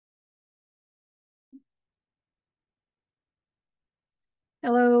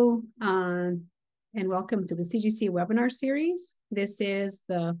Hello, and welcome to the CGC Webinar Series. This is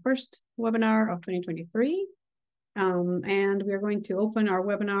the first webinar of 2023, and we are going to open our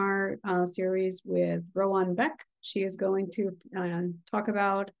webinar series with Rowan Beck. She is going to talk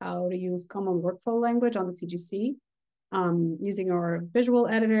about how to use common workflow language on the CGC using our visual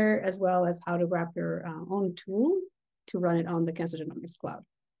editor, as well as how to wrap your own tool to run it on the Cancer Genomics Cloud.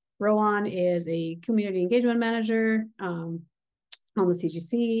 Rowan is a community engagement manager on the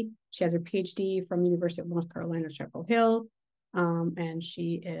CGC. She has her PhD from University of North Carolina, Chapel Hill, and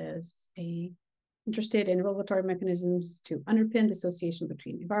she is interested in regulatory mechanisms to underpin the association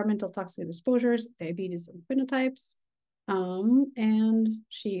between environmental toxic exposures, diabetes, and phenotypes. And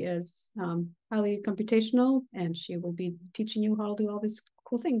she is highly computational, and she will be teaching you how to do all these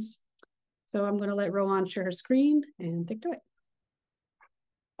cool things. So I'm going to let Rowan share her screen and take it away.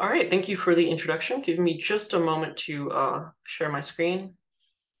 All right, thank you for the introduction. Give me just a moment to share my screen,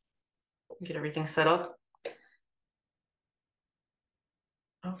 get everything set up.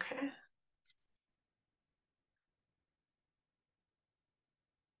 Okay.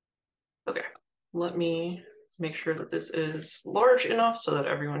 Okay, let me make sure that this is large enough so that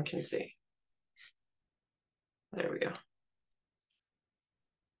everyone can see. There we go.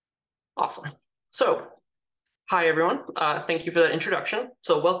 Awesome. So, hi everyone. Thank you for that introduction.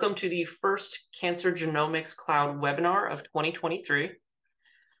 So welcome to the first Cancer Genomics Cloud webinar of 2023.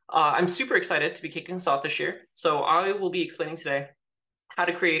 I'm super excited to be kicking us off this year. So I will be explaining today how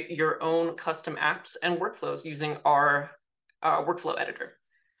to create your own custom apps and workflows using our workflow editor.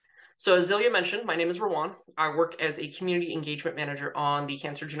 So as Zelia mentioned, my name is Rowan. I work as a community engagement manager on the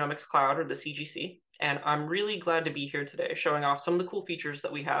Cancer Genomics Cloud, or the CGC, and I'm really glad to be here today showing off some of the cool features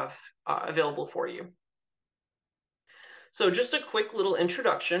that we have available for you. So just a quick little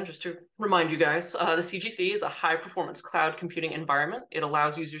introduction, just to remind you guys, the CGC is a high-performance cloud computing environment. It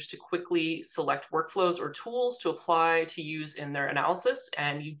allows users to quickly select workflows or tools to apply to use in their analysis,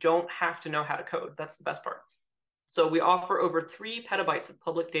 and you don't have to know how to code. That's the best part. So we offer over 3 petabytes of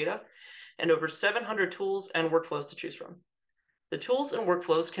public data and over 700 tools and workflows to choose from. The tools and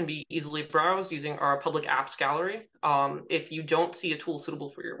workflows can be easily browsed using our public apps gallery. If you don't see a tool suitable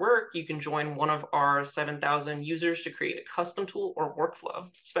for your work, you can join one of our 7,000 users to create a custom tool or workflow,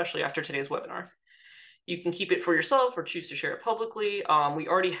 especially after today's webinar. You can keep it for yourself or choose to share it publicly. We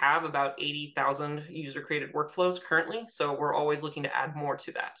already have about 80,000 user-created workflows currently, so we're always looking to add more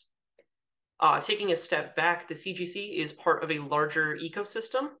to that. Taking a step back, the CGC is part of a larger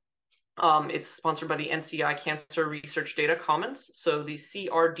ecosystem. It's sponsored by the NCI Cancer Research Data Commons. So the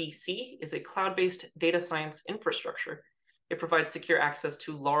CRDC is a cloud-based data science infrastructure. It provides secure access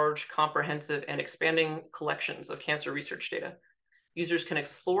to large, comprehensive, and expanding collections of cancer research data. Users can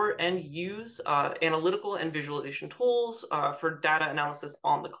explore and use analytical and visualization tools for data analysis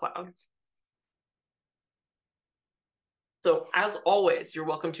on the cloud. So as always, you're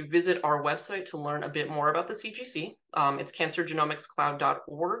welcome to visit our website to learn a bit more about the CGC. It's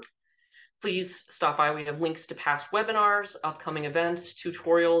cancergenomicscloud.org. Please stop by. We have links to past webinars, upcoming events,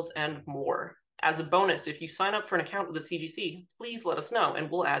 tutorials, and more. As a bonus, if you sign up for an account with the CGC, please let us know, and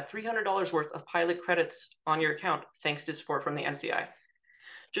we'll add $300 worth of pilot credits on your account, thanks to support from the NCI.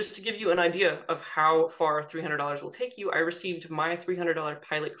 Just to give you an idea of how far $300 will take you, I received my $300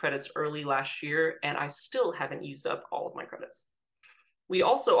 pilot credits early last year, and I still haven't used up all of my credits. We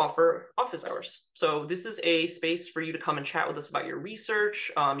also offer office hours. So this is a space for you to come and chat with us about your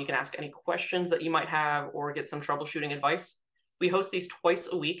research. You can ask any questions that you might have or get some troubleshooting advice. We host these twice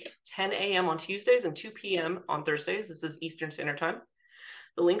a week, 10 a.m. on Tuesdays and 2 p.m. on Thursdays. This is Eastern Standard Time.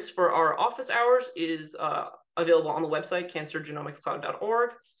 The links for our office hours is available on the website,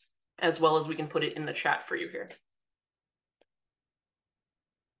 cancergenomicscloud.org, as well as we can put it in the chat for you here.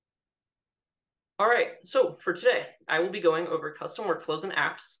 All right, so for today, I will be going over custom workflows and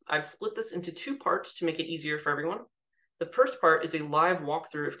apps. I've split this into 2 parts to make it easier for everyone. The first part is a live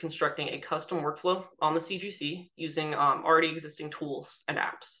walkthrough of constructing a custom workflow on the CGC using already existing tools and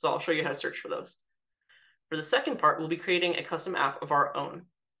apps. So I'll show you how to search for those. For the second part, we'll be creating a custom app of our own.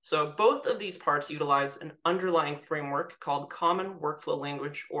 So both of these parts utilize an underlying framework called Common Workflow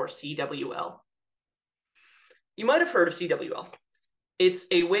Language, or CWL. You might have heard of CWL. It's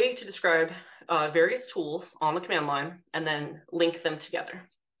a way to describe various tools on the command line and then link them together.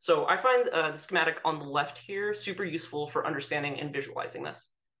 So I find the schematic on the left here super useful for understanding and visualizing this.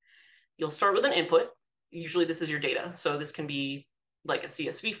 You'll start with an input. Usually this is your data. So this can be like a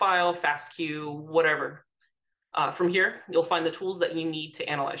CSV file, FASTQ, whatever. From here, you'll find the tools that you need to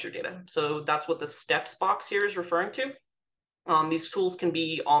analyze your data. So that's what the steps box here is referring to. These tools can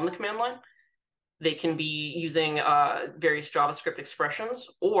be on the command line. They can be using various JavaScript expressions,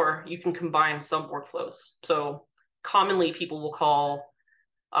 or you can combine sub workflows. So commonly people will call,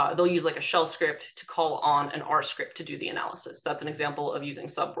 they'll use like a shell script to call on an R script to do the analysis. That's an example of using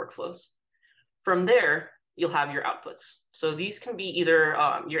sub workflows. From there, you'll have your outputs. So these can be either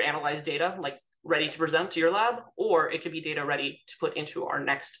your analyzed data, like ready to present to your lab, or it could be data ready to put into our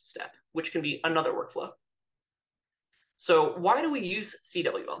next step, which can be another workflow. So why do we use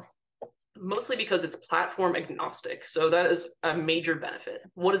CWL? Mostly because it's platform agnostic. So that is a major benefit.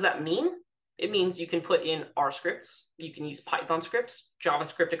 What does that mean? It means you can put in R scripts, you can use Python scripts,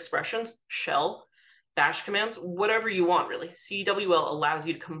 JavaScript expressions, shell, bash commands, whatever you want, really. CWL allows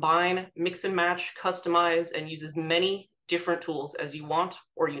you to combine, mix and match, customize, and use as many different tools as you want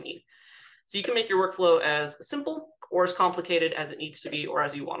or you need. So you can make your workflow as simple or as complicated as it needs to be or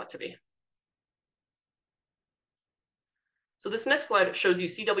as you want it to be. So this next slide shows you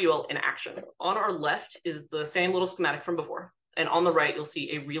CWL in action. On our left is the same little schematic from before. And on the right, you'll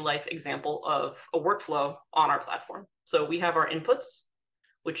see a real-life example of a workflow on our platform. So we have our inputs,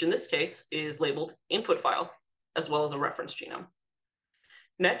 which in this case is labeled input file, as well as a reference genome.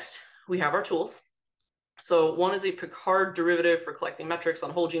 Next, we have our tools. So one is a Picard derivative for collecting metrics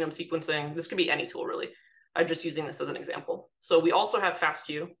on whole genome sequencing. This could be any tool, really. I'm just using this as an example. So we also have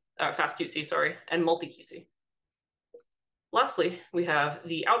FastQC, and multi-QC. Lastly, we have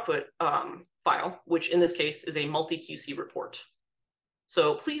the output file, which in this case is a multi-QC report.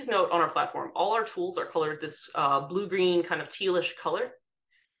 So please note on our platform, all our tools are colored this blue-green kind of tealish color.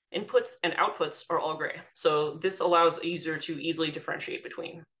 Inputs and outputs are all gray. So this allows a user to easily differentiate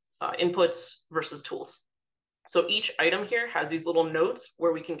between inputs versus tools. So each item here has these little nodes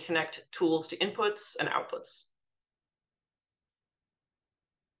where we can connect tools to inputs and outputs.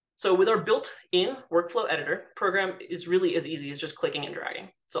 So with our built-in workflow editor, program is really as easy as just clicking and dragging.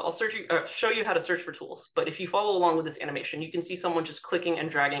 So I'll show you how to search for tools. But if you follow along with this animation, you can see someone just clicking and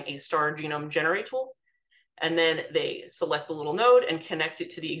dragging a star genome generate tool. And then they select the little node and connect it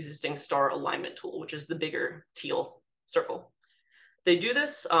to the existing star alignment tool, which is the bigger teal circle. They do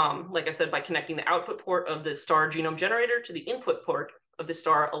this, like I said, by connecting the output port of the star genome generator to the input port of the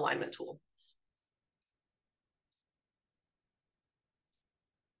star alignment tool.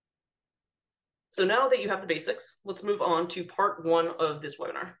 So now that you have the basics, let's move on to part one of this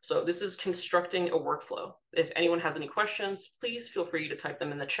webinar. So this is constructing a workflow. If anyone has any questions, please feel free to type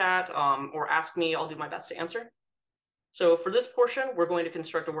them in the chat or ask me. I'll do my best to answer. So for this portion, we're going to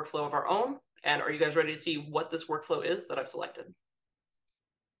construct a workflow of our own. And are you guys ready to see what this workflow is that I've selected?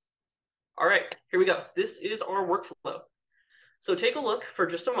 All right, here we go. This is our workflow. So take a look for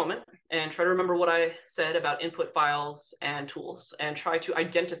just a moment and try to remember what I said about input files and tools, and try to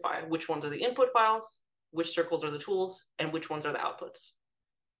identify which ones are the input files, which circles are the tools, and which ones are the outputs.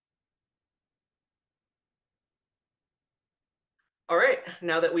 All right,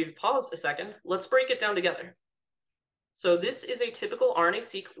 now that we've paused a second, let's break it down together. So this is a typical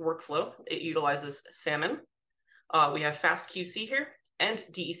RNA-seq workflow. It utilizes Salmon. We have FastQC here and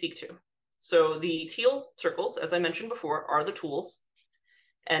DE-seq2. So the teal circles, as I mentioned before, are the tools.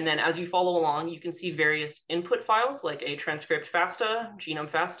 And then as you follow along, you can see various input files like a transcript FASTA, genome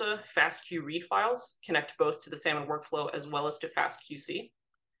FASTA, FastQ read files, connect both to the Salmon workflow as well as to FastQC.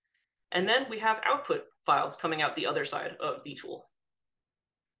 And then we have output files coming out the other side of the tool.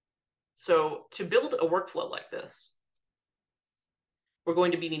 So to build a workflow like this, we're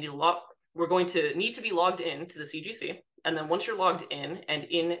going to need to be logged in to the CGC. And then once you're logged in and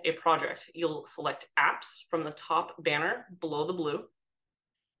in a project, you'll select apps from the top banner below the blue.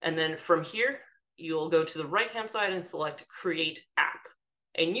 And then from here, you'll go to the right-hand side and select create app.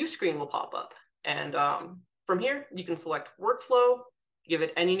 A new screen will pop up. And from here, you can select workflow, give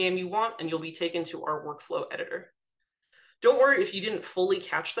it any name you want, and you'll be taken to our workflow editor. Don't worry if you didn't fully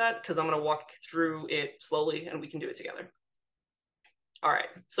catch that, because I'm going to walk through it slowly and we can do it together. All right,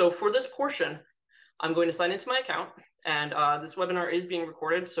 so for this portion, I'm going to sign into my account, and this webinar is being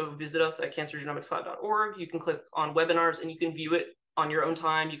recorded, so visit us at cancergenomicscloud.org. You can click on webinars and you can view it on your own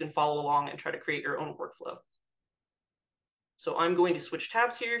time. You can follow along and try to create your own workflow. So I'm going to switch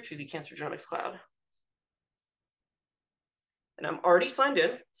tabs here to the Cancer Genomics Cloud. And I'm already signed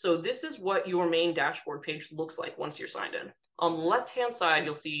in. So this is what your main dashboard page looks like once you're signed in. On the left-hand side,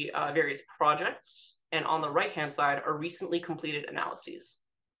 you'll see various projects, and on the right-hand side are recently completed analyses.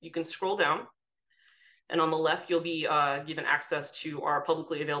 You can scroll down, and on the left, you'll be given access to our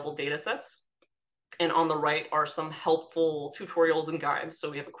publicly available data sets. And on the right are some helpful tutorials and guides. So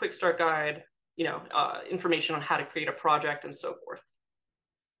we have a quick start guide, information on how to create a project and so forth.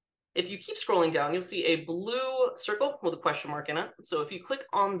 If you keep scrolling down, you'll see a blue circle with a question mark in it. So if you click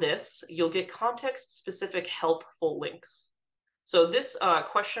on this, you'll get context-specific helpful links. So this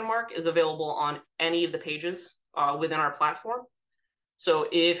question mark is available on any of the pages within our platform. So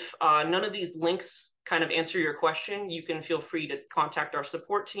if none of these links kind of answer your question, you can feel free to contact our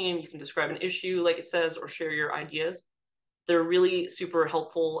support team. You can describe an issue like it says, or share your ideas. They're really super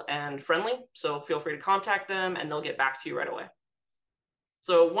helpful and friendly. So feel free to contact them and they'll get back to you right away.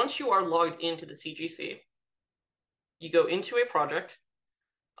 So once you are logged into the CGC, you go into a project.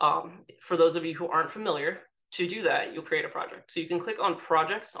 For those of you who aren't familiar, to do that, you'll create a project. So you can click on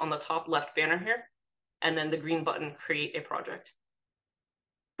projects on the top left banner here, and then the green button, create a project.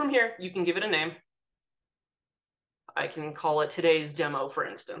 From here, you can give it a name. I can call it today's demo, for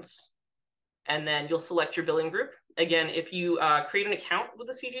instance. And then you'll select your billing group. Again, if you create an account with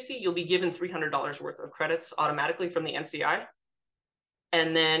the CGC, you'll be given $300 worth of credits automatically from the NCI.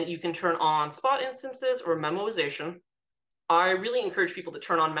 And then you can turn on spot instances or memoization. I really encourage people to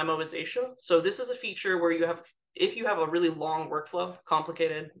turn on memoization. So this is a feature where if you have a really long workflow,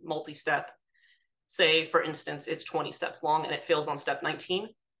 complicated, multi-step, say, for instance, it's 20 steps long and it fails on step 19.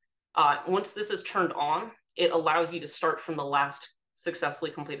 Once this is turned on, it allows you to start from the last successfully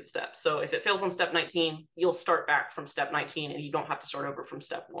completed step. So if it fails on step 19, you'll start back from step 19 and you don't have to start over from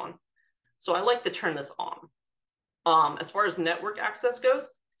step 1. So I like to turn this on. As far as network access goes,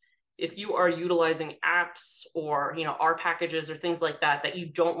 if you are utilizing apps or R packages or things like that you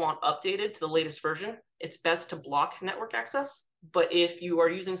don't want updated to the latest version, it's best to block network access. But if you are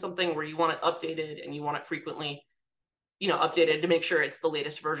using something where you want it updated and you want it frequently updated to make sure it's the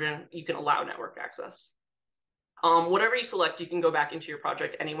latest version, you can allow network access. Whatever you select, you can go back into your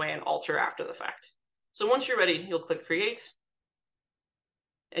project anyway and alter after the fact. So once you're ready, you'll click create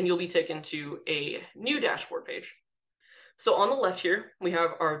and you'll be taken to a new dashboard page. So on the left here, we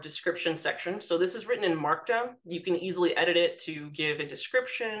have our description section. So this is written in Markdown. You can easily edit it to give a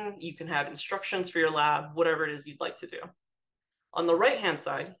description. You can have instructions for your lab, whatever it is you'd like to do. On the right-hand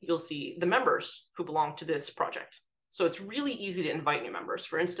side, you'll see the members who belong to this project. So it's really easy to invite new members.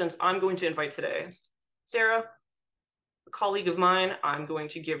 For instance, I'm going to invite today Sarah, a colleague of mine. I'm going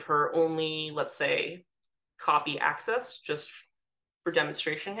to give her only, let's say, copy access, just for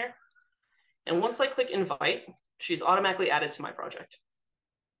demonstration here. And once I click invite, she's automatically added to my project.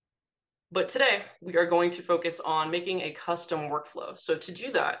 But today, we are going to focus on making a custom workflow. So to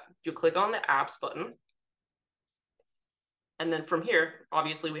do that, you'll click on the apps button. And then from here,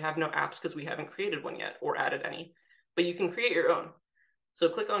 obviously we have no apps because we haven't created one yet or added any, but you can create your own. So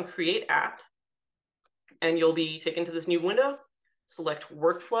click on create app and you'll be taken to this new window, select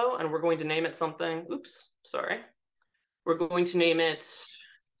workflow, and we're going to name it something, We're going to name it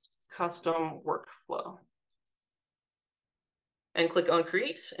custom workflow. And click on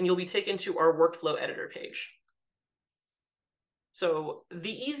create, and you'll be taken to our workflow editor page. So the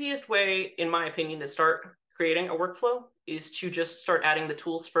easiest way, in my opinion, to start creating a workflow is to just start adding the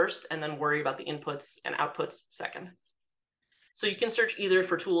tools first and then worry about the inputs and outputs second. So you can search either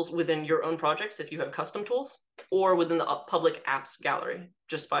for tools within your own projects if you have custom tools, or within the public apps gallery,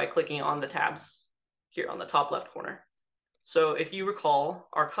 just by clicking on the tabs here on the top left corner. So if you recall,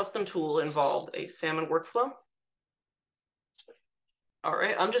 our custom tool involved a salmon workflow. All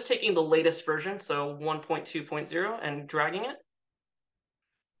right, I'm just taking the latest version, so 1.2.0, and dragging it.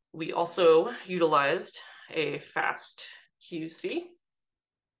 We also utilized a fast QC.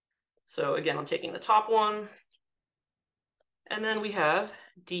 So again, I'm taking the top one. And then we have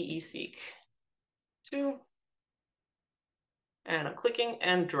DESeq 2. And I'm clicking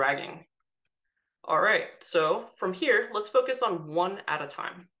and dragging. All right, so from here, let's focus on one at a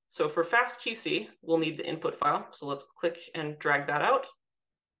time. So for fast QC, we'll need the input file. So let's click and drag that out.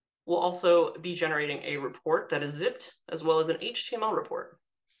 We'll also be generating a report that is zipped, as well as an HTML report.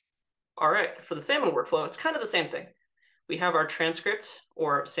 All right, for the salmon workflow, it's kind of the same thing. We have our transcript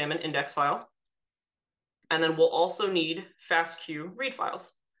or salmon index file, and then we'll also need FastQ read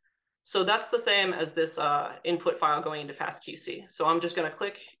files. So that's the same as this input file going into FastQC. So I'm just going to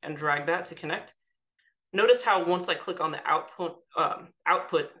click and drag that to connect. Notice how once I click on the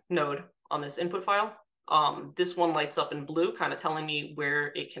output node on this input file, this one lights up in blue, kind of telling me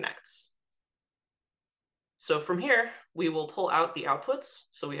where it connects. So from here, we will pull out the outputs.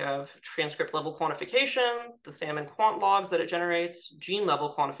 So we have transcript level quantification, the salmon quant logs that it generates, gene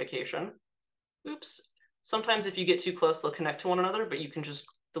level quantification. Oops. Sometimes if you get too close, they'll connect to one another, but you can just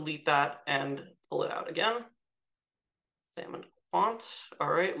delete that and pull it out again. Salmon quant.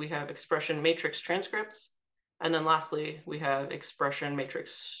 All right, we have expression matrix transcripts. And then lastly, we have expression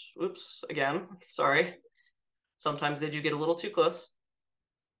matrix. Oops, again, sorry. Sometimes they do get a little too close.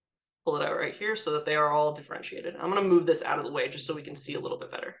 pull it out right here so that they are all differentiated. I'm going to move this out of the way just so we can see a little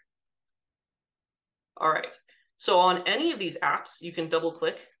bit better. All right. So on any of these apps, you can double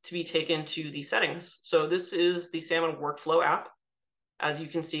click to be taken to the settings. So this is the Salmon workflow app. As you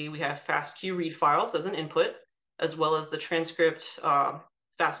can see, we have FASTQ read files as an input, as well as the transcript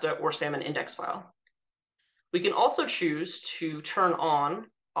FASTA or Salmon index file. We can also choose to turn on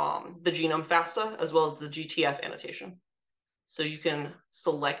the genome FASTA as well as the GTF annotation. So you can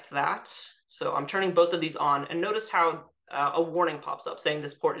select that. So I'm turning both of these on, and notice how a warning pops up saying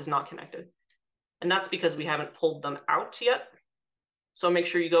this port is not connected. And that's because we haven't pulled them out yet. So make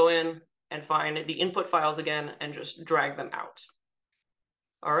sure you go in and find the input files again and just drag them out.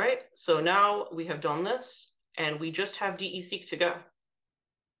 All right, so now we have done this and we just have DE-seq to go.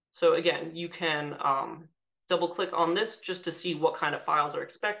 So again, you can double click on this just to see what kind of files are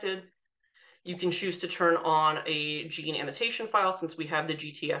expected. You can choose to turn on a gene annotation file since we have the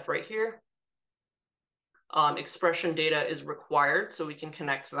GTF right here. Expression data is required, so we can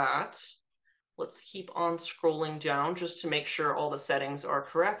connect that. Let's keep on scrolling down just to make sure all the settings are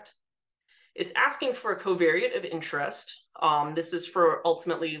correct. It's asking for a covariate of interest. This is for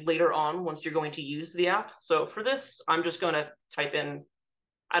ultimately later on once you're going to use the app. So for this, I'm just going to type in,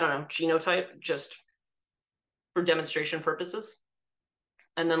 I don't know, genotype just for demonstration purposes.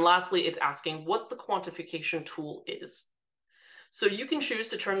 And then lastly, it's asking what the quantification tool is. So you can choose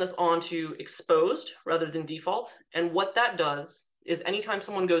to turn this on to exposed rather than default. And what that does is anytime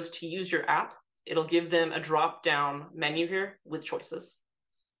someone goes to use your app, it'll give them a drop-down menu here with choices.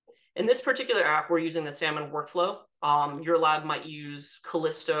 In this particular app, we're using the Salmon workflow. Your lab might use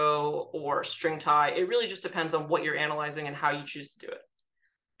Callisto or StringTie. It really just depends on what you're analyzing and how you choose to do it.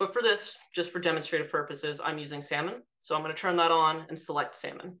 But for this, just for demonstrative purposes, I'm using Salmon. So I'm going to turn that on and select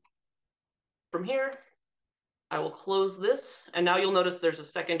Salmon. From here, I will close this. And now you'll notice there's a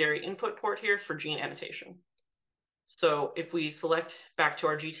secondary input port here for gene annotation. So if we select back to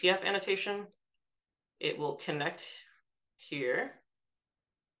our GTF annotation, it will connect here.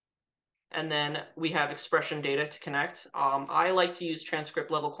 And then we have expression data to connect. I like to use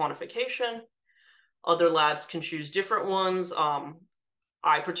transcript level quantification. Other labs can choose different ones.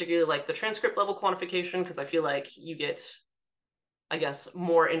 I particularly like the transcript level quantification because I feel like you get, I guess,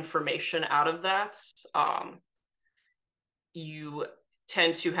 more information out of that. You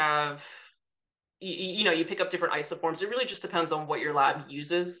tend to have, you pick up different isoforms. It really just depends on what your lab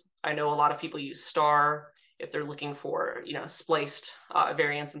uses. I know a lot of people use STAR if they're looking for, spliced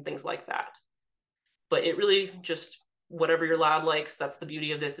variants and things like that. But it really just, whatever your lab likes, that's the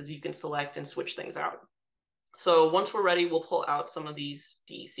beauty of this, is you can select and switch things out. So once we're ready, we'll pull out some of these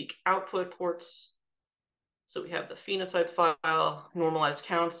DE-seq output ports. So we have the phenotype file, normalized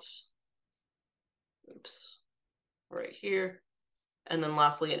counts, oops, right here, and then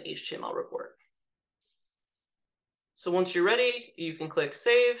lastly, an HTML report. So once you're ready, you can click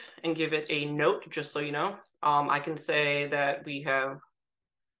save and give it a note, just so you know. I can say that we have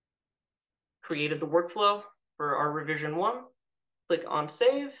created the workflow for our revision 1. Click on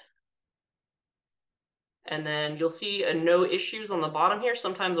save. And then you'll see a no issues on the bottom here.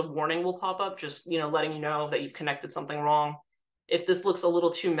 Sometimes a warning will pop up, just letting you know that you've connected something wrong. If this looks a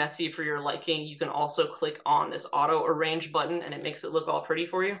little too messy for your liking, you can also click on this auto arrange button and it makes it look all pretty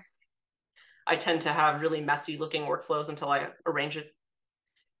for you. I tend to have really messy looking workflows until I arrange it.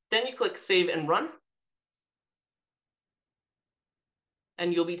 Then you click save and run.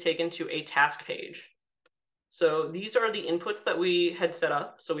 And you'll be taken to a task page. So these are the inputs that we had set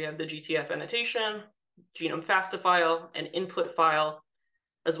up. So we have the GTF annotation, genome FASTA file, an input file,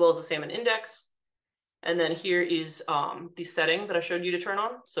 as well as the Salmon index. And then here is the setting that I showed you to turn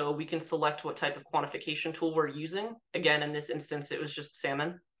on. So we can select what type of quantification tool we're using. Again, in this instance, it was just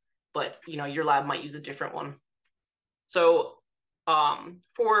Salmon, but your lab might use a different one. So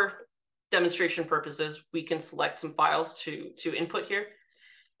for demonstration purposes, we can select some files to input here.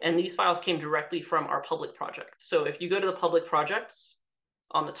 And these files came directly from our public project. So if you go to the public projects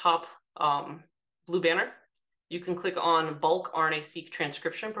on the top blue banner, you can click on bulk RNA-seq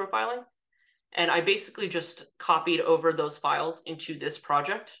transcription profiling. And I basically just copied over those files into this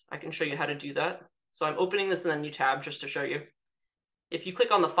project. I can show you how to do that. So I'm opening this in a new tab just to show you. If you click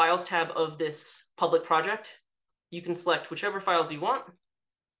on the files tab of this public project, you can select whichever files you want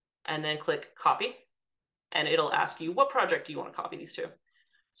and then click copy. And it'll ask you, what project do you want to copy these to?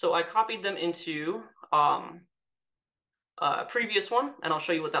 So I copied them into a previous one, and I'll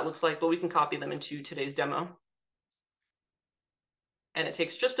show you what that looks like, but we can copy them into today's demo. And it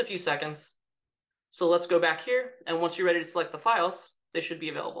takes just a few seconds. So let's go back here, and once you're ready to select the files, they should be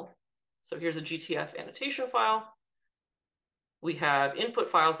available. So here's a GTF annotation file. We have input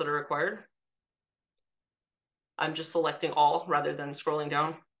files that are required. I'm just selecting all rather than scrolling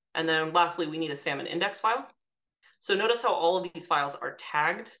down. And then lastly, we need a salmon index file. So notice how all of these files are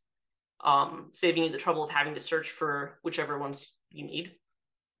tagged, saving you the trouble of having to search for whichever ones you need.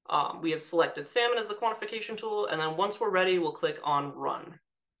 We have selected salmon as the quantification tool, and then once we're ready, we'll click on run.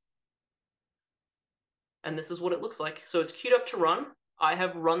 And this is what it looks like. So it's queued up to run. I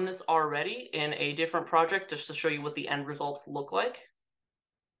have run this already in a different project just to show you what the end results look like.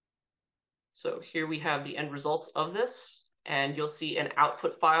 So here we have the end results of this, and you'll see an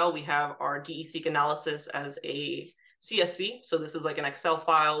output file. We have our DE-seq analysis as a CSV. So this is like an Excel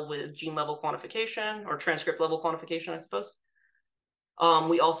file with gene level quantification or transcript level quantification, I suppose.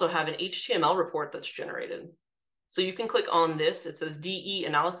 We also have an HTML report that's generated. So you can click on this. It says DE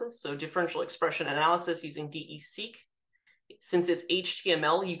analysis, so differential expression analysis using DE-seq. Since it's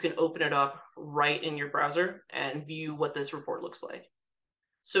HTML, you can open it up right in your browser and view what this report looks like.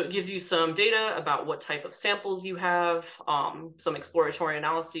 So it gives you some data about what type of samples you have, some exploratory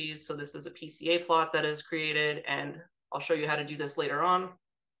analyses. So this is a PCA plot that is created, and I'll show you how to do this later on.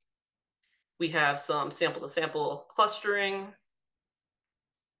 We have some sample-to-sample clustering,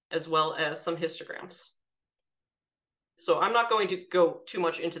 as well as some histograms. So I'm not going to go too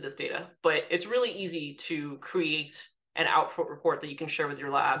much into this data, but it's really easy to create an output report that you can share with your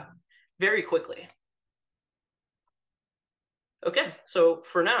lab very quickly. Okay, so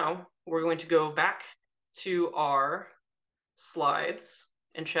for now, we're going to go back to our slides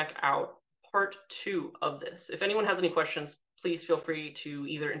and check out part 2 of this. If anyone has any questions, please feel free to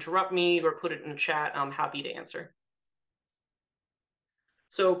either interrupt me or put it in the chat. I'm happy to answer.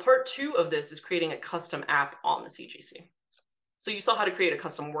 So part 2 of this is creating a custom app on the CGC. So you saw how to create a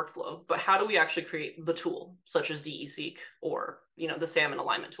custom workflow, but how do we actually create the tool, such as DE-seq or the salmon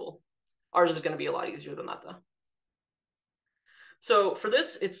alignment tool? Ours is going to be a lot easier than that, though. So for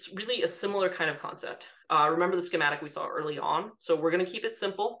this, it's really a similar kind of concept. Remember the schematic we saw early on? So we're going to keep it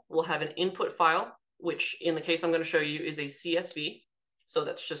simple. We'll have an input file, which in the case I'm going to show you is a CSV. So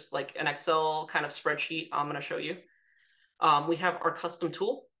that's just like an Excel kind of spreadsheet I'm going to show you. We have our custom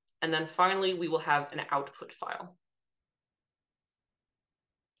tool, and then finally we will have an output file.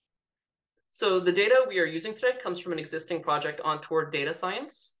 So the data we are using today comes from an existing project on Toward Data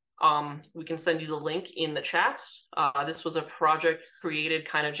Science. We can send you the link in the chat. This was a project created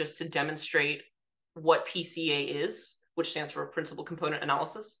kind of just to demonstrate what PCA is, which stands for Principal Component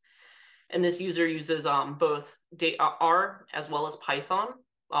Analysis. And this user uses both R as well as Python.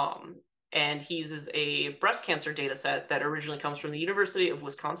 And he uses a breast cancer data set that originally comes from the University of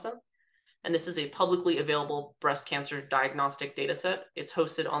Wisconsin. And this is a publicly available breast cancer diagnostic data set. It's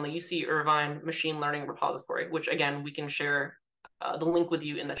hosted on the UC Irvine Machine Learning Repository, which again, we can share the link with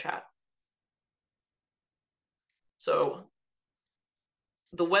you in the chat. So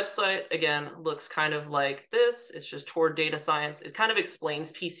the website, again, looks kind of like this. It's just Toward Data Science. It kind of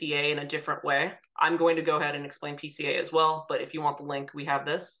explains PCA in a different way. I'm going to go ahead and explain PCA as well, but if you want the link, we have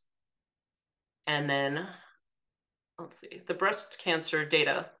this. And then, let's see, the breast cancer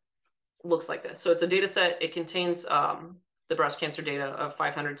data looks like this. So it's a data set. It contains the breast cancer data of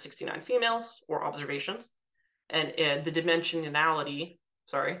 569 females or observations. And the dimensionality,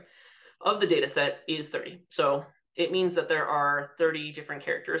 of the data set is 30. So it means that there are 30 different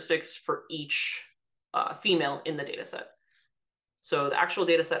characteristics for each female in the data set. So the actual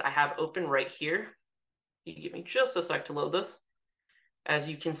data set I have open right here. You can give me just a sec to load this. As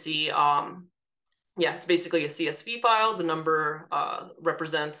you can see, yeah, it's basically a CSV file. The number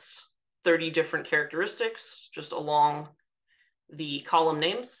represents 30 different characteristics just along the column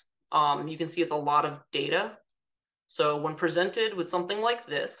names. You can see it's a lot of data. So when presented with something like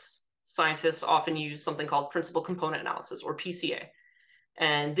this, scientists often use something called principal component analysis, or PCA.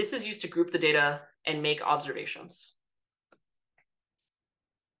 And this is used to group the data and make observations.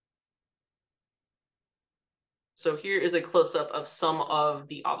 So here is a close-up of some of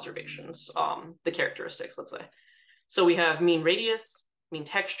the observations, the characteristics, let's say. So we have mean radius, mean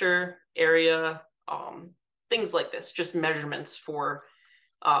texture, area, things like this, just measurements for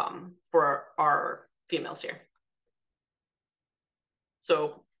our females here.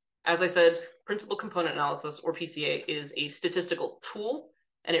 So as I said, principal component analysis, or PCA, is a statistical tool,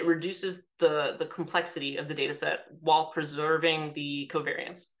 and it reduces the complexity of the data set while preserving the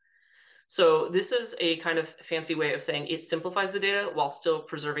covariance. So this is a kind of fancy way of saying it simplifies the data while still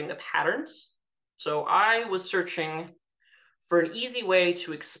preserving the patterns. So I was searching for an easy way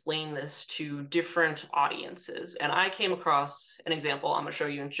to explain this to different audiences, and I came across an example I'm going to show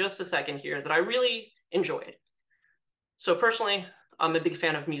you in just a second here that I really enjoyed. So personally, I'm a big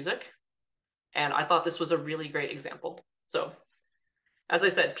fan of music, and I thought this was a really great example. So As I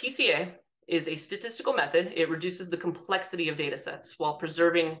said, PCA is a statistical method. It reduces the complexity of data sets while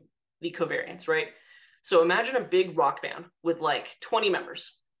preserving the covariance, right? So imagine a big rock band with like 20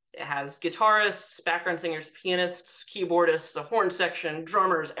 members. It has guitarists, background singers, pianists, keyboardists, a horn section,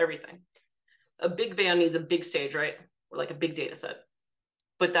 drummers, everything. A big band needs a big stage, right? Or like a big data set.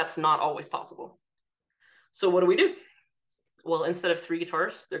 But that's not always possible. So what do? Well, instead of 3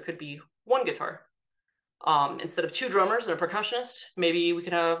 guitars, there could be 1 guitar. Instead of 2 drummers and a percussionist, maybe we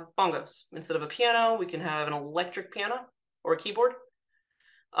could have bongos. Instead of a piano, we can have an electric piano or a keyboard.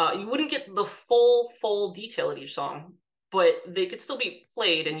 You wouldn't get the full detail of each song, but they could still be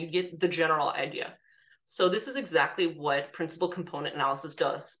played and you get the general idea. So this is exactly what principal component analysis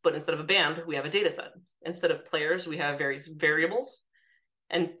does. But instead of a band, we have a data set. Instead of players, we have various variables.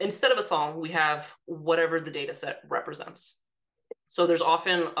 And instead of a song, we have whatever the data set represents. So there's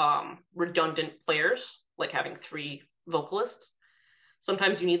often redundant players, like having 3 vocalists.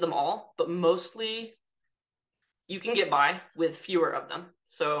 Sometimes you need them all, but mostly you can get by with fewer of them.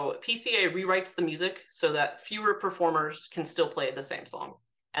 So PCA rewrites the music so that fewer performers can still play the same song.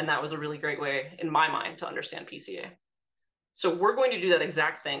 And that was a really great way, in my mind, to understand PCA. So we're going to do that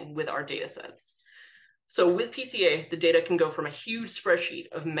exact thing with our data set. So with PCA, the data can go from a huge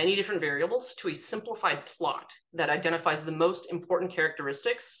spreadsheet of many different variables to a simplified plot that identifies the most important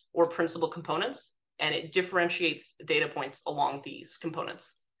characteristics or principal components, and it differentiates data points along these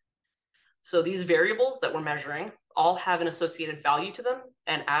components. So these variables that we're measuring all have an associated value to them,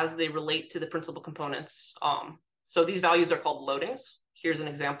 and as they relate to the principal components, so these values are called loadings. Here's an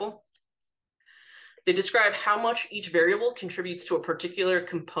example. They describe how much each variable contributes to a particular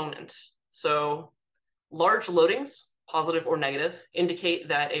component. So large loadings, positive or negative, indicate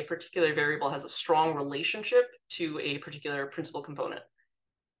that a particular variable has a strong relationship to a particular principal component.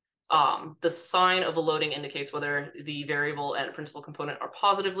 The sign of a loading indicates whether the variable and principal component are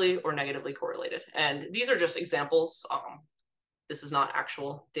positively or negatively correlated. And these are just examples. This is not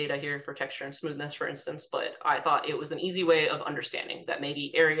actual data here for texture and smoothness, for instance, but I thought it was an easy way of understanding that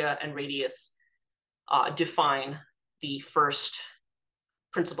maybe area and radius define the first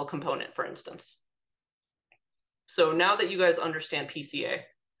principal component, for instance. So now that you guys understand PCA,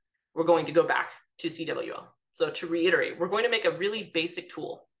 we're going to go back to CWL. So to reiterate, we're going to make a really basic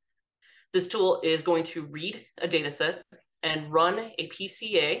tool. This tool is going to read a data set and run a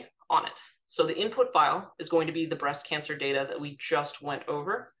PCA on it. So the input file is going to be the breast cancer data that we just went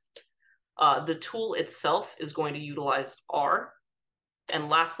over. The tool itself is going to utilize R. And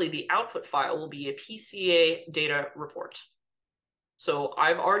lastly, the output file will be a PCA data report. So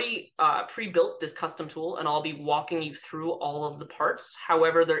I've already pre-built this custom tool, and I'll be walking you through all of the parts.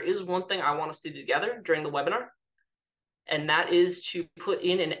 However, there is one thing I want us to do together during the webinar, and that is to put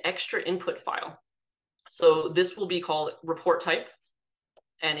in an extra input file. So this will be called report type,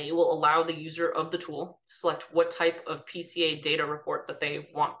 and it will allow the user of the tool to select what type of PCA data report that they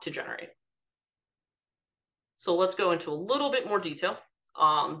want to generate. So let's go into a little bit more detail.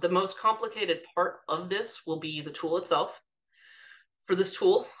 The most complicated part of this will be the tool itself. For this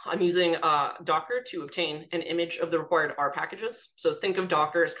tool, I'm using Docker to obtain an image of the required R packages. So think of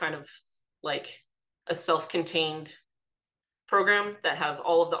Docker as kind of like a self-contained program that has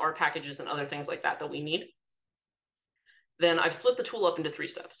all of the R packages and other things like that that we need. Then I've split the tool up into 3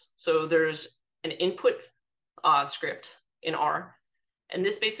 steps. So there's an input script in R, and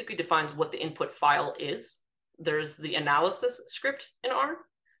this basically defines what the input file is. There's the analysis script in R.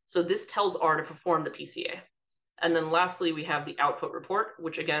 So this tells R to perform the PCA. And then lastly, we have the output report,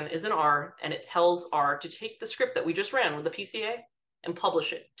 which again is in R, and it tells R to take the script that we just ran with the PCA and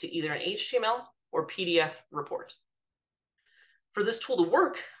publish it to either an HTML or PDF report. For this tool to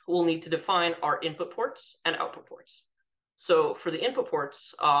work, we'll need to define our input ports and output ports. So for the input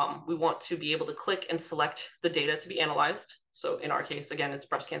ports, we want to be able to click and select the data to be analyzed. So in our case, again, it's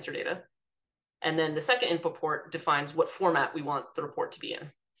breast cancer data. And then the second input port defines what format we want the report to be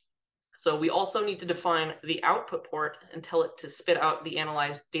in. So we also need to define the output port and tell it to spit out the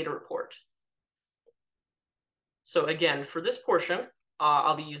analyzed data report. So again, for this portion,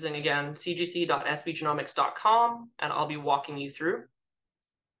 I'll be using, again, cgc.svgenomics.com, and I'll be walking you through.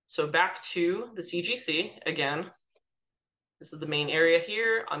 So back to the CGC, again, this is the main area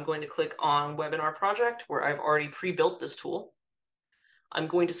here. I'm going to click on Webinar Project, where I've already pre-built this tool. I'm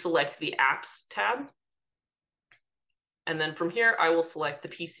going to select the Apps tab. And then from here, I will select the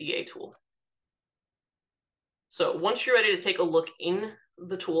PCA tool. So once you're ready to take a look in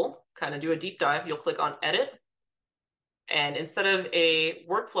the tool, kind of do a deep dive, you'll click on Edit. And instead of a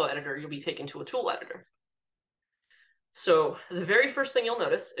workflow editor, you'll be taken to a tool editor. So the very first thing you'll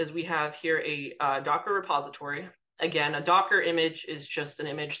notice is we have here a Docker repository, Again, a Docker image is just an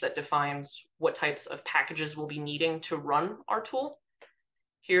image that defines what types of packages we'll be needing to run our tool.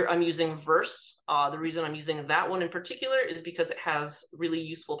 Here I'm using Verse. The reason I'm using that one in particular is because it has really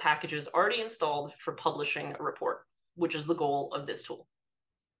useful packages already installed for publishing a report, which is the goal of this tool.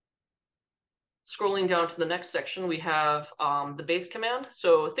 Scrolling down to the next section, we have the base command.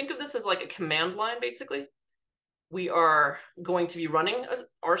 So think of this as like a command line, basically. We are going to be running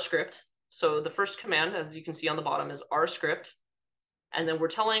our script. So the first command, as you can see on the bottom, is our script. And then we're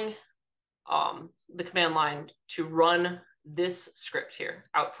telling the command line to run this script here,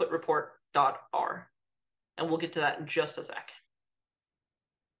 output report.r. And we'll get to that in just a sec.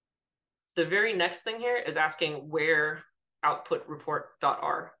 The very next thing here is asking where output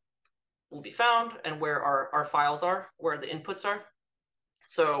report.r will be found and where our files are, where the inputs are.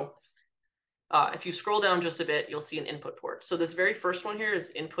 So if you scroll down just a bit, you'll see an input port. So this very first one here is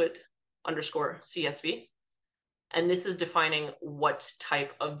input_CSV. And this is defining what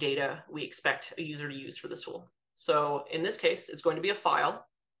type of data we expect a user to use for this tool. So in this case, it's going to be a file.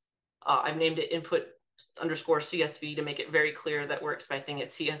 I've named it input_CSV to make it very clear that we're expecting a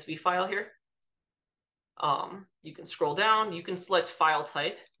CSV file here. You can scroll down, you can select file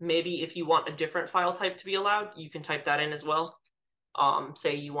type. Maybe if you want a different file type to be allowed, you can type that in as well.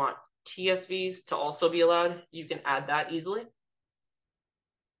 Say you want TSVs to also be allowed, you can add that easily.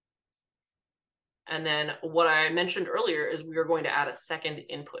 And then what I mentioned earlier is we are going to add a second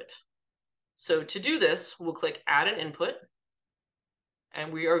input. So to do this, we'll click add an input,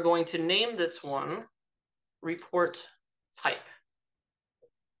 and we are going to name this one report type.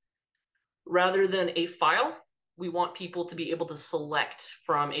 Rather than a file, we want people to be able to select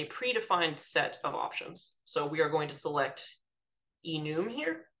from a predefined set of options. So we are going to select enum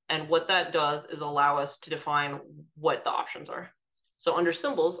here. And what that does is allow us to define what the options are. So under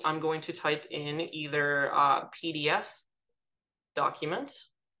symbols, I'm going to type in either PDF document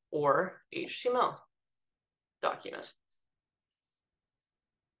or HTML document.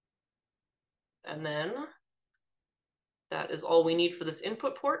 And then that is all we need for this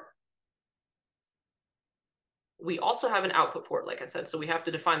input port. We also have an output port, like I said, so we have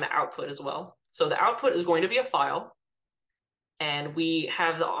to define the output as well. So the output is going to be a file, and we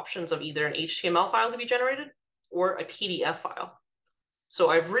have the options of either an HTML file to be generated or a PDF file. So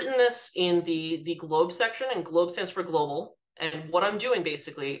I've written this in the globe section, and globe stands for global. And what I'm doing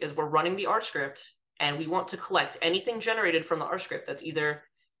basically is we're running the R script, and we want to collect anything generated from the R script that's either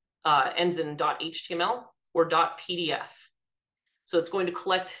ends in .html or .pdf. So it's going to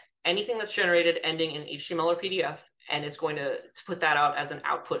collect anything that's generated ending in HTML or PDF, and it's going to put that out as an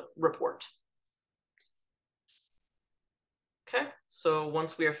output report. Okay, so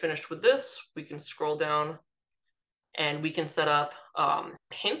once we are finished with this, we can scroll down and we can set up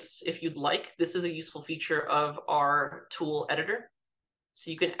hints if you'd like. This is a useful feature of our tool editor.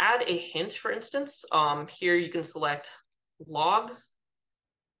 So you can add a hint, for instance. Here you can select logs,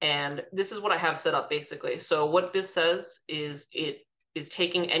 and this is what I have set up basically. So what this says is it is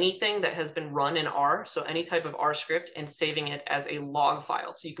taking anything that has been run in R, so any type of R script, and saving it as a log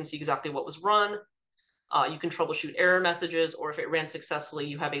file. So you can see exactly what was run. You can troubleshoot error messages, or if it ran successfully,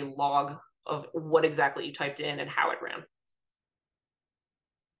 you have a log of what exactly you typed in and how it ran.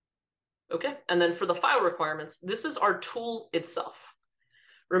 Okay, and then for the file requirements, this is our tool itself.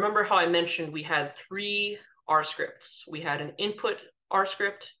 Remember how I mentioned we had 3 R scripts. We had an input R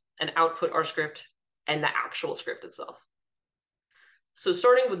script, an output R script, and the actual script itself. So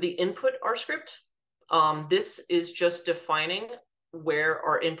starting with the input R script, this is just defining where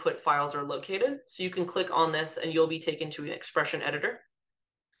our input files are located. So you can click on this and you'll be taken to an expression editor.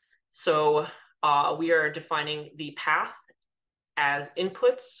 So we are defining the path as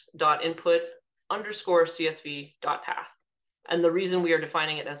inputs.input_CSV.path. And the reason we are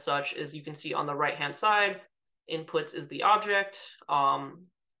defining it as such is you can see on the right-hand side, inputs is the object.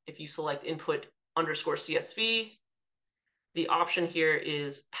 If you select input_CSV, the option here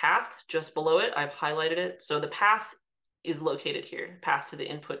is path just below it. I've highlighted it. So the path is located here, path to the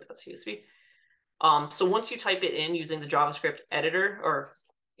input.csv. So once you type it in using the JavaScript editor or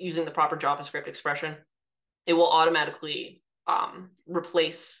using the proper JavaScript expression, it will automatically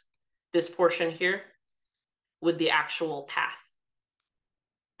replace this portion here with the actual path.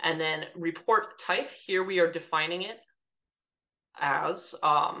 And then report type, here we are defining it as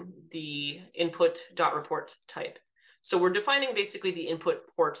the input.report type. So we're defining basically the input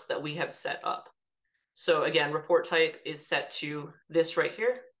ports that we have set up. So again, report type is set to this right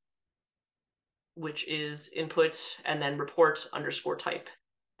here, which is input and then report_type.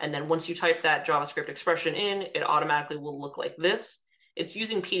 And then once you type that JavaScript expression in, it automatically will look like this. It's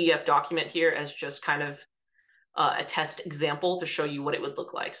using PDF document here as just kind of a test example to show you what it would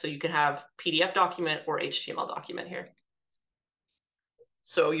look like. So you can have PDF document or HTML document here.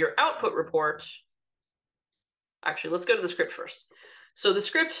 So your output report, actually, let's go to the script first. So the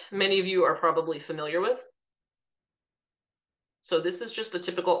script, many of you are probably familiar with. So this is just a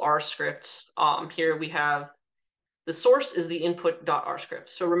typical R script. Here we have the source is the input.R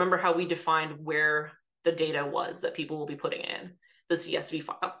script. So remember how we defined where the data was that people will be putting in, the CSV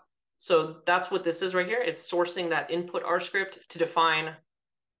file. So that's what this is right here. It's sourcing that input R script to define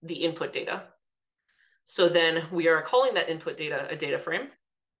the input data. So then we are calling that input data a data frame,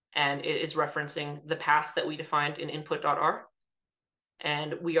 and it is referencing the path that we defined in input.R.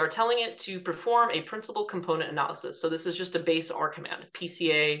 And we are telling it to perform a principal component analysis. So this is just a base R command,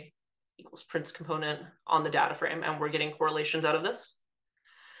 PCA equals prints component on the data frame, and we're getting correlations out of this.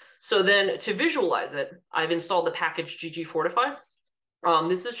 So then to visualize it, I've installed the package ggfortify.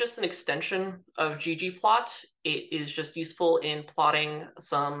 This is just an extension of ggplot. It is just useful in plotting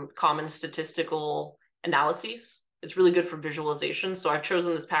some common statistical analyses. It's really good for visualization. So I've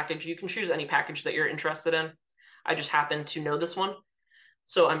chosen this package. You can choose any package that you're interested in. I just happen to know this one.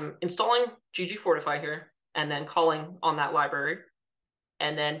 So I'm installing ggfortify here and then calling on that library,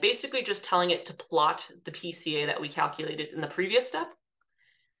 and then basically just telling it to plot the PCA that we calculated in the previous step.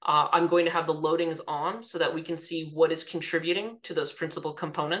 I'm going to have the loadings on so that we can see what is contributing to those principal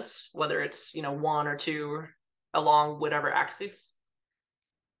components, whether it's 1 or 2 along whatever axis.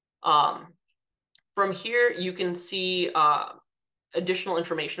 From here, you can see additional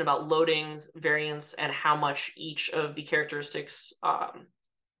information about loadings, variance, and how much each of the characteristics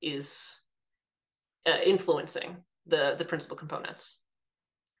is influencing the principal components.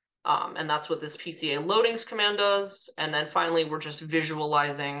 And that's what this PCA loadings command does. And then finally, we're just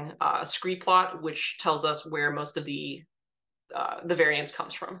visualizing a scree plot, which tells us where most of the variance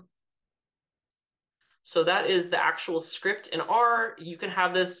comes from. So that is the actual script in R. You can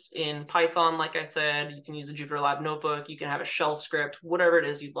have this in Python, like I said. You can use a JupyterLab notebook. You can have a shell script, whatever it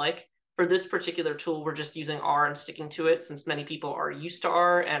is you'd like. For this particular tool, we're just using R and sticking to it since many people are used to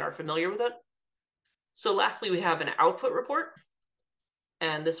R and are familiar with it. So lastly, we have an output report.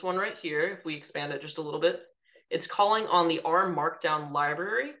 And this one right here, if we expand it just a little bit, it's calling on the R Markdown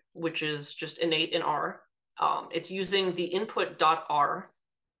library, which is just innate in R. It's using the input.R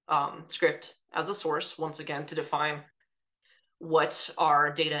script as a source, once again, to define what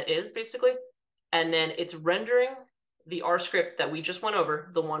our data is, basically. And then it's rendering the R script that we just went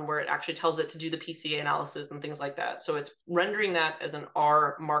over, the one where it actually tells it to do the PCA analysis and things like that. So it's rendering that as an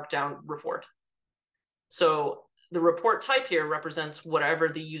R Markdown report. So the report type here represents whatever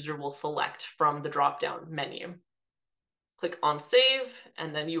the user will select from the drop-down menu. Click on save,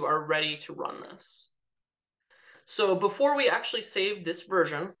 and then you are ready to run this. So before we actually save this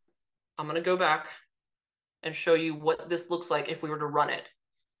version, I'm going to go back and show you what this looks like if we were to run it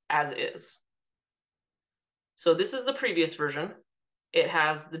as is. So this is the previous version. It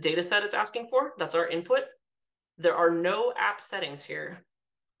has the data set it's asking for. That's our input. There are no app settings here.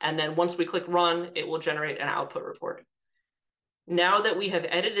 And then once we click run, it will generate an output report. Now that we have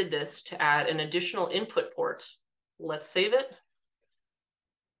edited this to add an additional input port, let's save it.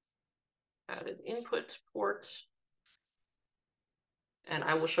 Added input port. And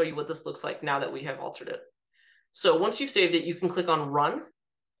I will show you what this looks like now that we have altered it. So once you've saved it, you can click on run.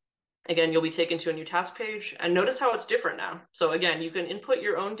 Again, you'll be taken to a new task page, and notice how it's different now. So again, you can input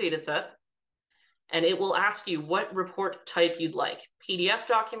your own data set, and it will ask you what report type you'd like, PDF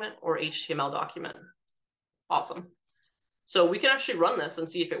document or HTML document. Awesome. So we can actually run this and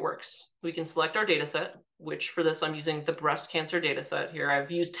see if it works. We can select our data set, which for this, I'm using the breast cancer data set here. I've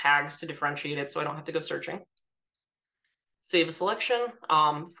used tags to differentiate it, so I don't have to go searching. Save a selection.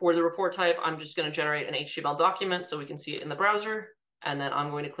 For the report type, I'm just going to generate an HTML document so we can see it in the browser, and then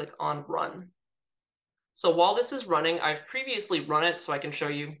I'm going to click on run. So while this is running, I've previously run it so I can show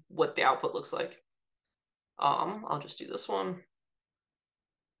you what the output looks like. I'll just do this one.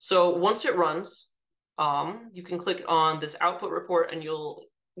 So once it runs, you can click on this output report and you'll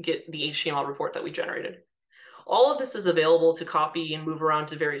get the HTML report that we generated. All of this is available to copy and move around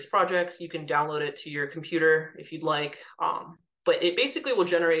to various projects. You can download it to your computer if you'd like, but it basically will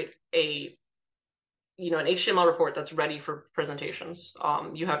generate an HTML report that's ready for presentations.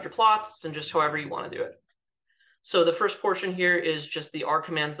 You have your plots and just however you want to do it. So the first portion here is just the R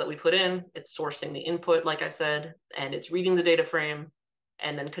commands that we put in. It's sourcing the input, like I said, and it's reading the data frame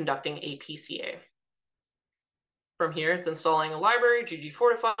and then conducting a PCA. From here, it's installing a library,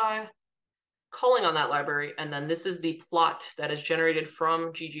 ggfortify, calling on that library, and then this is the plot that is generated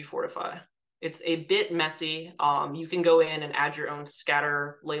from ggfortify. It's a bit messy. You can go in and add your own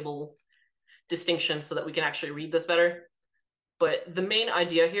scatter label distinction so that we can actually read this better. But the main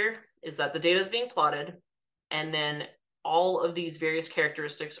idea here is that the data is being plotted, and then all of these various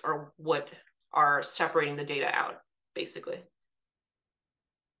characteristics are what are separating the data out, basically.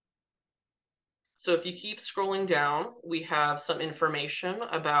 So if you keep scrolling down, we have some information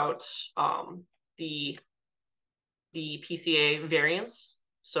about the PCA variance.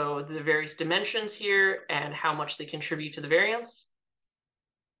 So the various dimensions here and how much they contribute to the variance.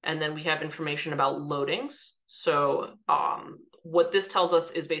 And then we have information about loadings. So what this tells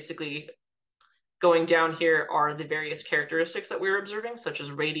us is basically going down here are the various characteristics that we're observing, such as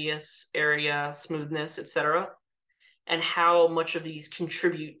radius, area, smoothness, etc., and how much of these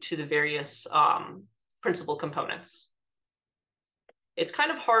contribute to the various principal components. It's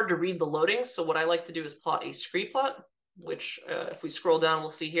kind of hard to read the loading, so what I like to do is plot a scree plot, which if we scroll down, we'll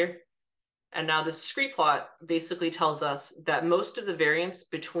see here. And now this scree plot basically tells us that most of the variance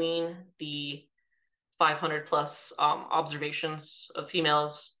between the 500 plus observations of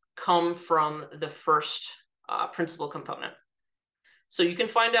females come from the first principal component. So you can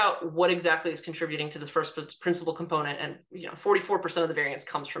find out what exactly is contributing to this first principal component, and 44% of the variance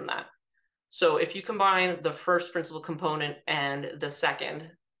comes from that. So if you combine the first principal component and the second,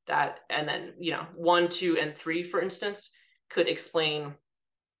 and then 1, 2, and 3, for instance, could explain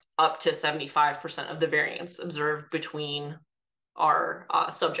up to 75% of the variance observed between our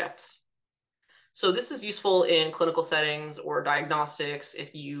subjects. So this is useful in clinical settings or diagnostics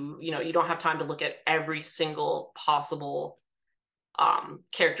if you don't have time to look at every single possible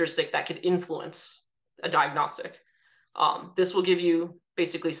characteristic that could influence a diagnostic. This will give you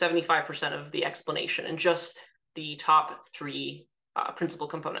basically 75% of the explanation in just the top 3 principal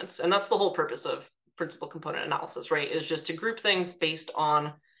components. And that's the whole purpose of principal component analysis, right? Is just to group things based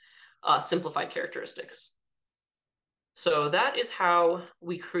on simplified characteristics. So that is how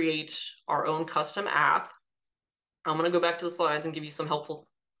we create our own custom app. I'm going to go back to the slides and give you some helpful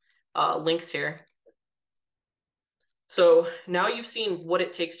links here. So now you've seen what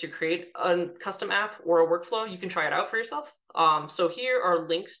it takes to create a custom app or a workflow. You can try it out for yourself. So here are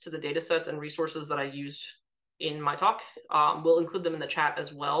links to the data sets and resources that I used in my talk. We'll include them in the chat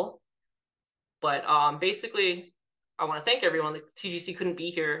as well. But basically, I want to thank everyone. The CGC couldn't be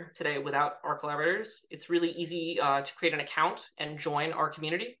here today without our collaborators. It's really easy to create an account and join our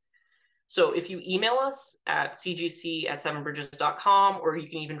community. So if you email us at cgc@sevenbridges.com, or you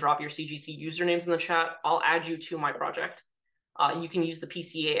can even drop your CGC usernames in the chat, I'll add you to my project. You can use the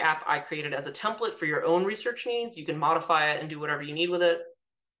PCA app I created as a template for your own research needs. You can modify it and do whatever you need with it.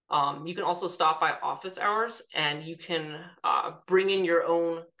 You can also stop by office hours, and you can bring in your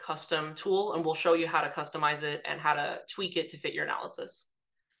own custom tool, and we'll show you how to customize it and how to tweak it to fit your analysis.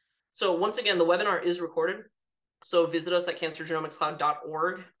 So once again, the webinar is recorded. So visit us at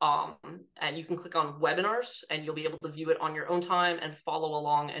cancergenomicscloud.org, and you can click on webinars, and you'll be able to view it on your own time and follow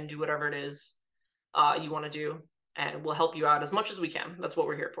along and do whatever it is you want to do, and we'll help you out as much as we can. That's what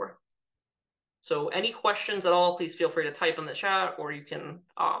we're here for. So any questions at all, please feel free to type in the chat, or you can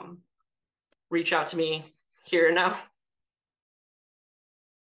reach out to me here and now.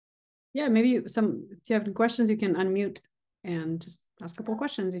 Yeah, maybe if you have any questions, you can unmute and just ask a couple of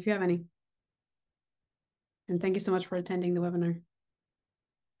questions if you have any. And thank you so much for attending the webinar.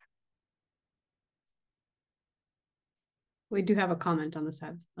 We do have a comment on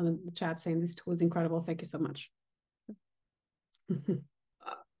the chat saying this tool is incredible. Thank you so much.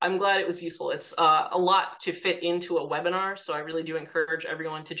 I'm glad it was useful. It's a lot to fit into a webinar, so I really do encourage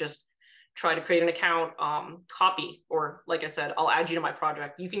everyone to just try to create an account, copy, or like I said, I'll add you to my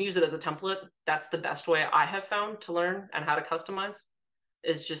project. You can use it as a template. That's the best way I have found to learn and how to customize,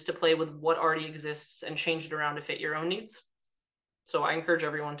 is just to play with what already exists and change it around to fit your own needs. So I encourage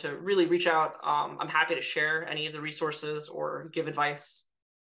everyone to really reach out. I'm happy to share any of the resources or give advice.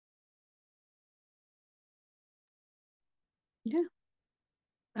 Yeah.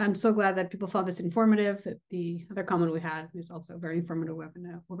 I'm so glad that people found this informative, that the other comment we had is also a very informative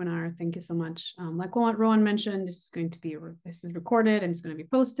webinar. Thank you so much. Like what Rowan mentioned, this is recorded and it's going to be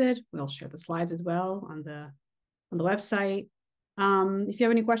posted. We'll share the slides as well on the website. If you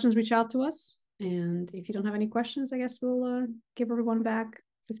have any questions, reach out to us. And if you don't have any questions, I guess we'll give everyone back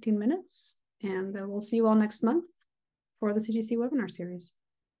 15 minutes, and we'll see you all next month for the CGC Webinar Series.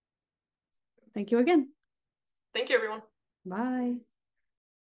 Thank you again. Thank you, everyone. Bye.